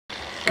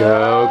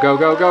Go, go,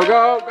 go, go,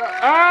 go, go.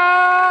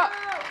 Ah!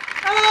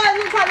 Oh, it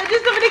looks like they're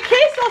just having a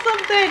kiss or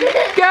something.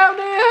 Go,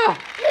 Nia!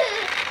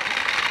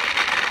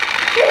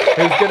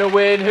 Who's gonna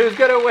win? Who's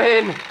gonna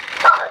win?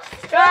 Oh!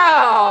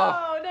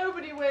 Oh,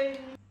 nobody wins.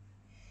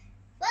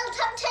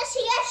 Welcome to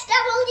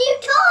CSW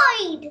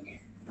Toys!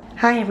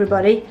 Hi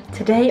everybody,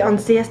 today on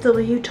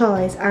CSW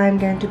Toys I'm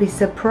going to be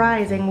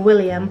surprising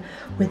William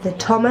with the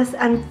Thomas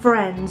and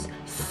Friends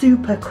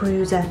Super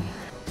Cruiser.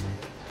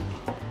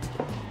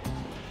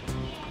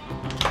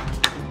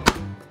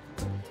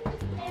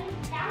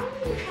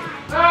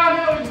 Oh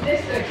no, it's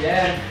this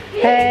again.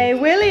 Hey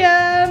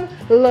William,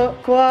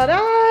 look what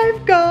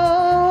I've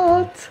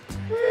got!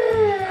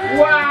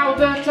 Wow,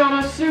 that's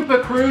on a Super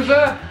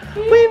Cruiser.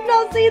 We've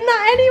not seen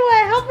that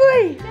anywhere, have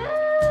we?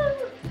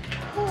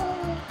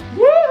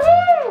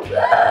 Woohoo!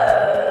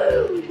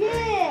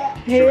 Yeah!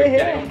 Should we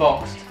get it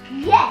unboxed?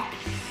 Yes!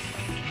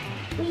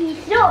 We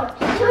should,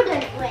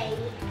 shouldn't we?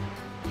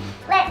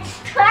 Let's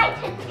try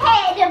to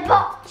tear the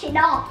boxing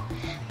off.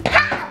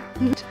 Pow!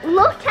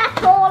 Look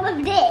at all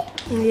of this.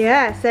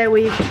 Yeah, so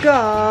we've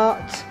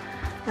got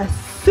a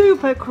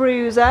Super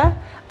Cruiser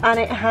and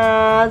it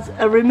has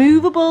a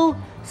removable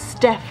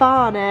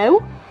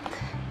Stefano.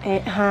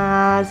 It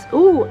has,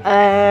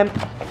 a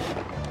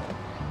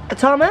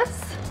Thomas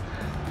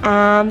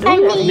and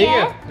And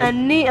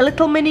Nia. a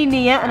little mini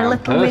Nia and a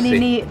little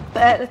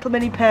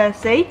mini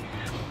Percy.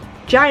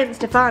 Giant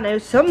Stefano,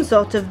 some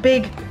sort of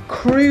big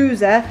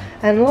cruiser,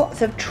 and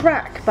lots of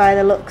track by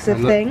the looks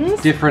of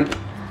things. Different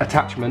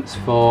attachments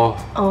for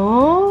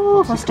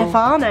For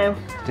Stefano.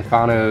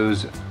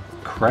 Stefano's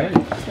crane.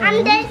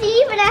 And there's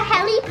even a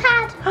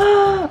helipad.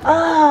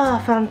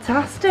 Oh,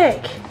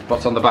 fantastic.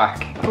 What's on the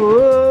back?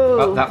 Ooh.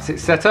 Well, that's it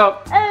set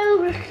up.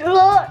 Oh,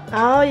 look.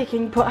 Oh, you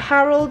can put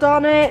Harold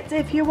on it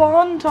if you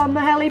want, on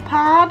the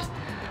helipad.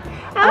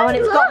 Oh, and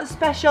it's got the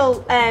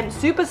special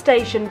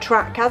Superstation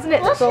track, hasn't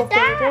it? What's all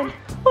that? filled in.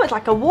 Oh, it's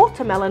like a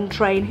watermelon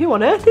train. Who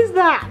on earth is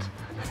that?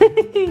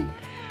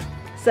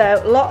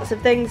 So, lots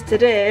of things to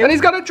do. And he's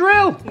got a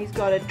drill. He's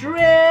got a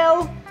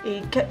drill.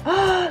 He can,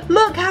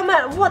 look how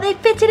much, what they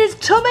fit in his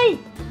tummy.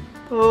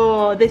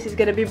 Oh, this is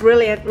going to be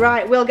brilliant.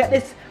 Right, we'll get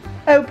this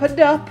opened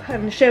up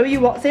and show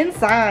you what's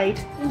inside.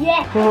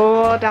 Yeah.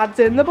 Oh, Dad's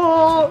in the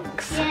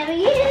box. There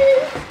he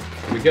is.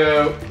 Here we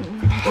go.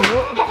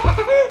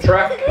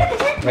 Track.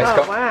 It's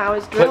got Wow,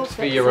 his drill clips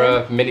for fits your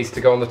in. minis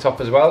to go on the top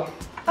as well.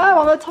 Oh,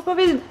 on the top of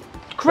his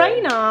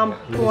crane arm.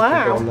 Minis to go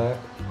on Wow. there.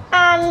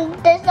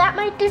 And does that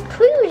make the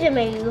cruiser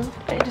move?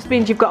 It just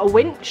means you've got a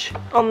winch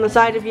on the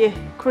side of your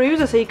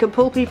cruiser so you can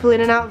pull people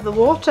in and out of the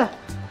water.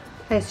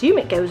 I assume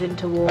it goes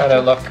into water. Oh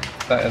no, look.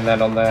 And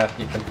then on there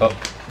you can put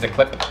the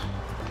clip.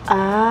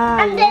 Ah,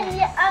 And then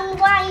you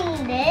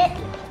unwind it.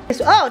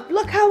 yes. Oh,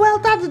 look how well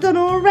Dad's done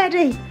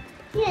already.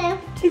 Yeah.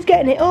 He's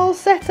getting it all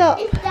set up.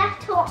 Is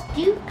that what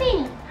you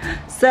think?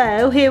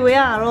 So here we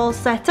are, all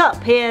set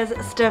up. Here's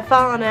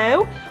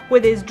Stefano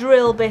with his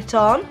drill bit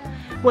on.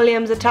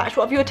 William's attached.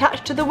 What have you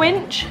attached to the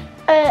winch?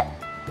 A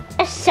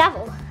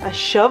shovel. A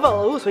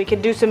shovel. Ooh, so we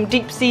can do some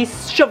deep sea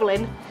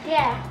shoveling.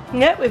 Yeah.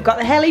 Yep, we've got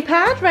the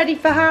helipad ready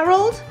for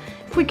Harold,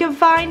 if we can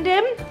find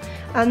him.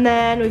 And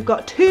then we've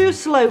got two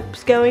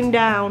slopes going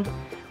down.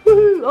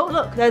 Woohoo! Oh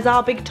look, there's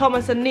our big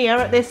Thomas and Nia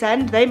at this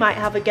end. They might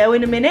have a go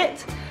in a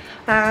minute.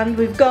 And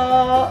we've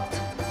got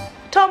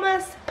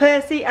Thomas,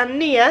 Percy and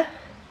Nia,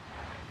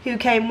 who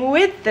came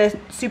with the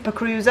Super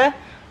Cruiser,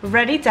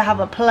 ready to have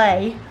a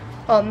play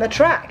on the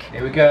track.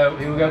 Here we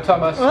go,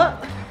 Thomas. Oh.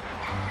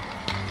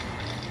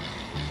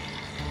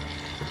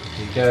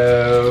 He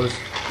goes.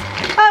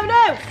 Oh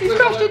no, he's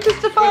crashed into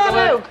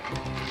Stefano.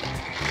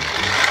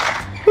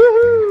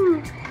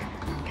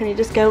 Woohoo! Can he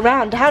just go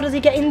round? How does he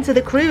get into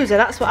the cruiser?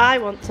 That's what I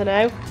want to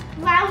know.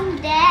 Round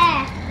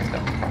there.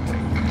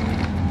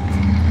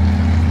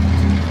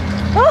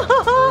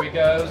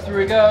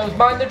 Through he goes,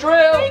 mind the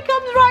drill! He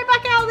comes right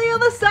back out the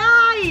other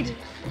side.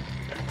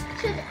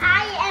 Should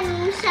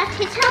I set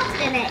it up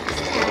the next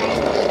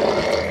time?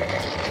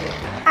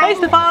 Hey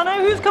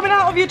Stefano, who's coming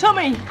out of your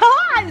tummy?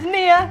 Ha! It's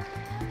Nia.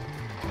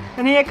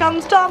 And here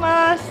comes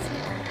Thomas.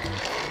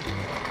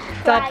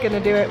 Dad's gonna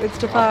do it with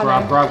Stefano.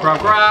 Grab, grab, grab,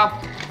 grab!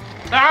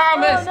 Ah, Oh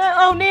missed! no!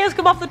 Oh, Nia's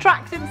come off the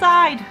tracks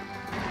inside.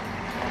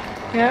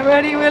 Get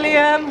ready,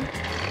 William.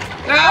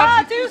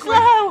 Ah, too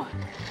slow.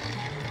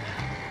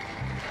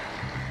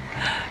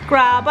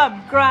 Grab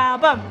him,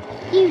 grab him.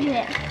 You do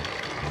it.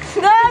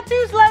 No,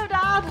 too slow,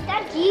 Dad.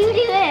 Dad, you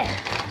do it.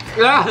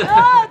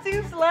 Oh,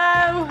 too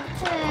slow.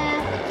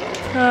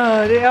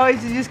 Oh, dear. Oh,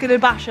 he's just gonna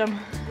bash him.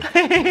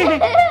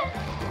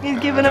 He's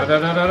giving up.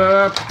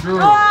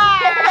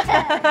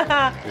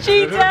 Ah!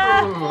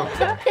 Cheater!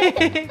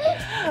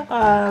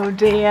 Oh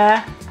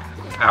dear.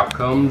 Out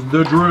comes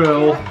the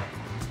drill.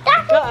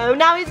 Uh-oh,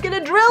 now he's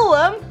gonna drill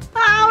them.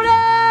 Oh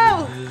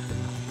no!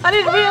 I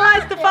didn't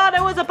realise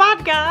Stefano was a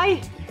bad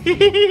guy.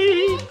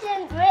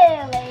 Isn't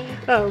really.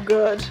 Oh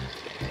good.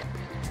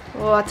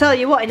 Oh, I tell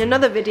you what, in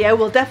another video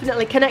we'll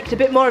definitely connect a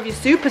bit more of your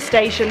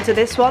Superstation to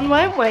this one,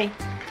 won't we?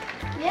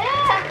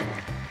 Yeah.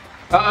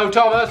 Uh-oh,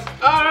 Thomas.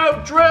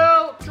 Oh,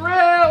 drill,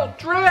 drill,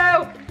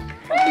 drill.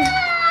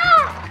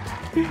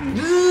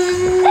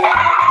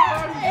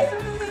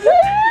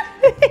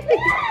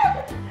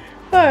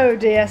 Oh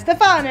dear,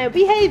 Stefano,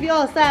 behave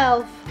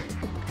yourself.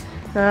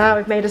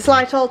 We've made a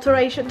slight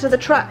alteration to the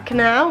track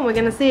now, and we're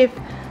going to see if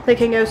they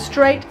can go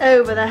straight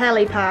over the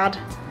helipad.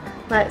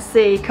 Let's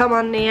see. Come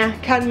on, Nia.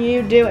 Can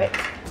you do it?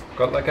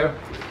 Got to let go.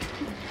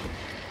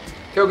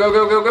 Go, go,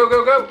 go, go, go,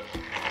 go, go.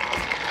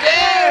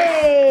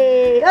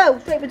 Yay! Oh,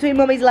 straight between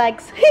Mummy's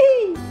legs.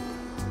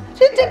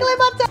 She's tickling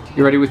my toe.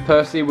 You ready with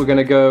Percy? We're going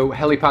to go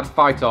helipad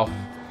fight off.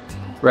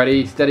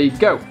 Ready, steady,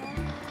 go.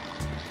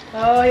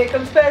 Oh, here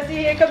comes Percy,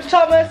 here comes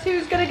Thomas.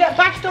 Who's going to get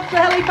bashed off the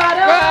helipad?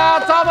 Oh! Ah,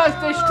 Thomas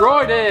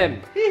destroyed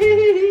him.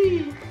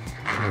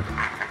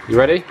 You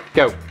ready?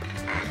 Go.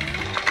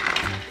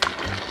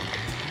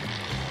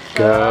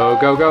 Go,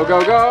 go, go,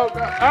 go, go.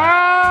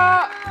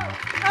 Ah!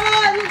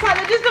 Oh, it looks like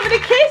they're just having a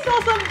kiss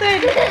or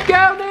something.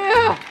 Go,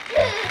 Nia.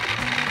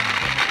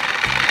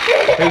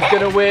 Who's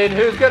going to win?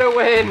 Who's going to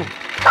win?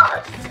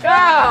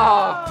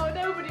 Oh,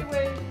 nobody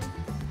wins.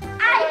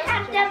 I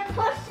have to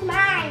push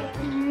mine.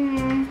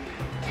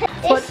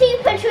 This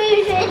Super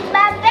Cruiser is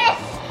my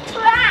best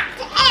track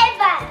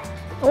ever.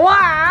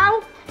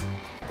 Wow.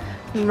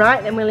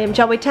 Right then, William,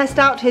 shall we test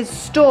out his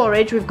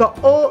storage? We've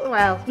got all,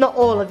 well, not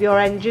all of your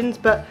engines,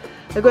 but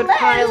a good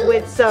pile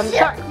with some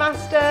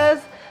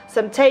Trackmasters,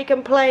 some take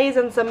and plays,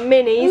 and some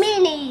minis.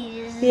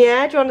 Minis.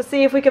 Yeah, do you want to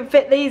see if we can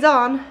fit these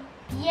on?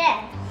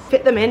 Yes.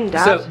 Fit them in,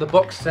 Dad. So the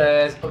box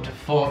says up to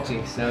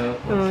 40, so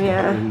oh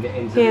yeah. into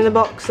Here in the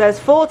box says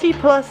 40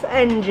 plus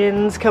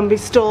engines can be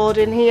stored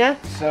in here.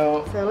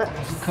 So let's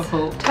there's a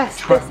couple test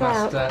this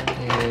out.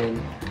 Trackmaster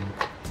in.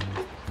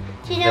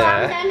 Do you know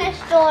I'm gonna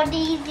store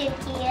these in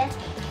here?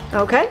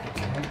 Okay.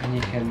 And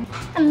you can.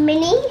 A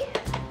mini.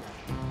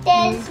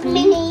 There's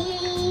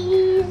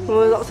minis.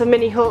 Oh, lots of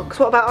mini hooks.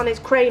 What about on his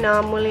crane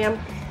arm, William?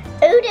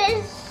 Oh,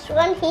 there's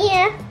one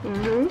here.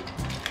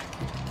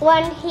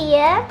 One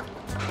here.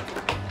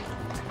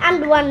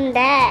 And one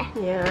there.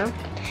 Yeah.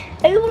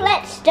 Oh,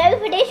 let's stow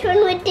this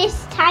one with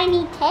this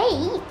tiny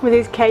tape. With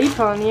his cape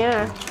on,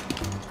 yeah.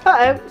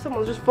 Uh-oh,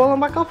 someone's just fallen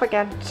back off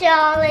again.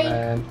 Charlie.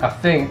 I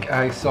think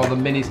I saw the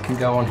minis can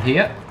go on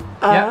here.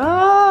 Oh,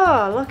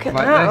 yeah. Look at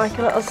Like that, this. like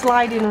a little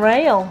sliding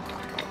rail.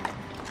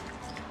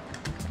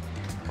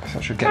 So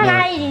I should get Can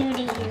another. I do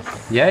these?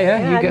 Yeah, Yeah,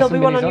 you get there'll some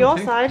be one minis on your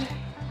too. side.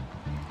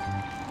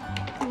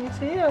 Can you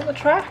see it on the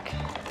track?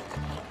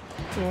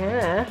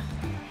 Yeah.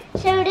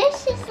 So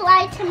this is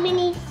like a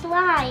mini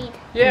slide.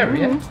 Yeah,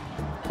 yeah.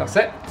 That's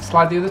it.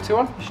 Slide the other two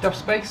on. You should have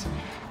space.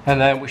 And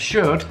then we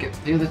should get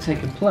the other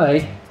take and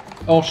play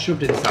all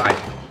shoved inside.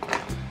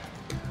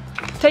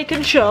 Take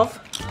and shove.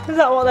 Is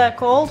that what they're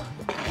called?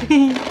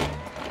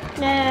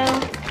 No.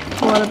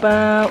 What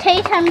about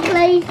Take and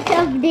play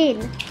shoved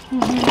in.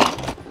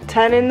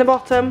 10 in the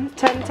bottom,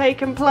 10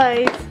 take and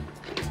plays.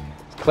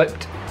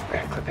 Clipped.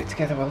 Clip it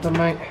together. Well done,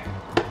 mate.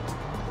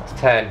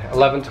 10,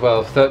 11,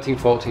 12, 13,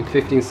 14,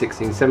 15,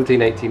 16,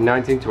 17, 18,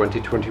 19,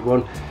 20,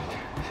 21,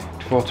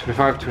 24,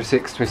 25,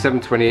 26, 27,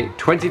 28,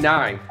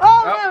 29.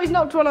 Oh no, he's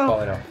knocked one off.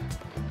 Falling off.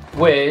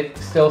 With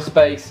still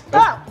space.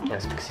 Oh.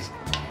 Yes, because he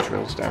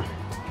drills down.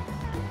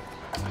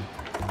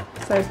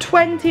 So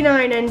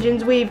 29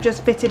 engines we've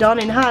just fitted on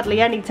in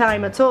hardly any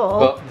time at all.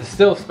 But there's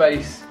still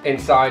space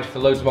inside for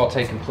loads more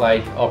take and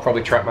play, or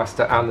probably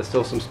Trackmaster, and there's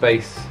still some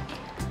space.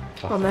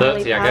 On the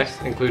 30, I helipad. guess,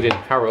 including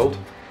Harold.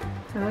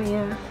 Oh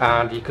yeah.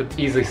 And you could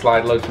easily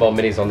slide loads more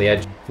minis on the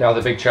edge. Now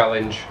the big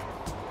challenge.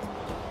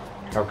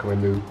 How can we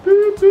move?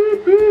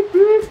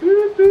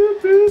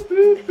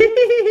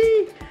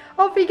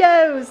 Off he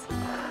goes.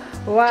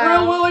 Wow.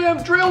 Drill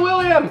William! Drill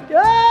William!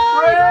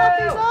 Oh, Drill!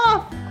 he's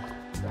off.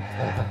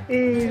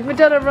 We've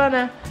done a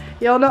runner.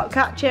 You'll not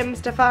catch him,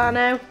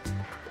 Stefano.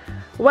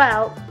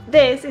 Well,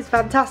 this is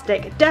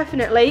fantastic.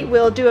 Definitely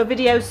we'll do a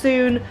video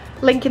soon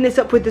linking this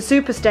up with the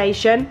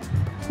Superstation.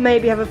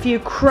 Maybe have a few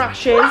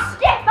crashes.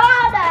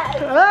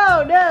 Stefano!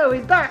 Oh no,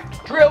 he's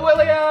back. Drill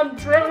William!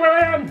 Drill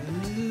William!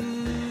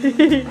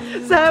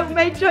 So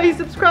make sure you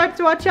subscribe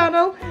to our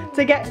channel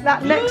to get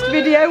that next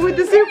video with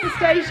the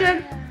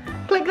Superstation.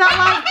 Click that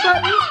like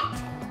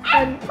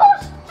button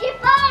Push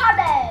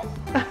Stefano!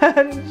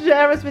 and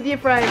share us with your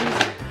friends.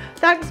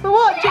 Thanks for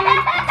watching.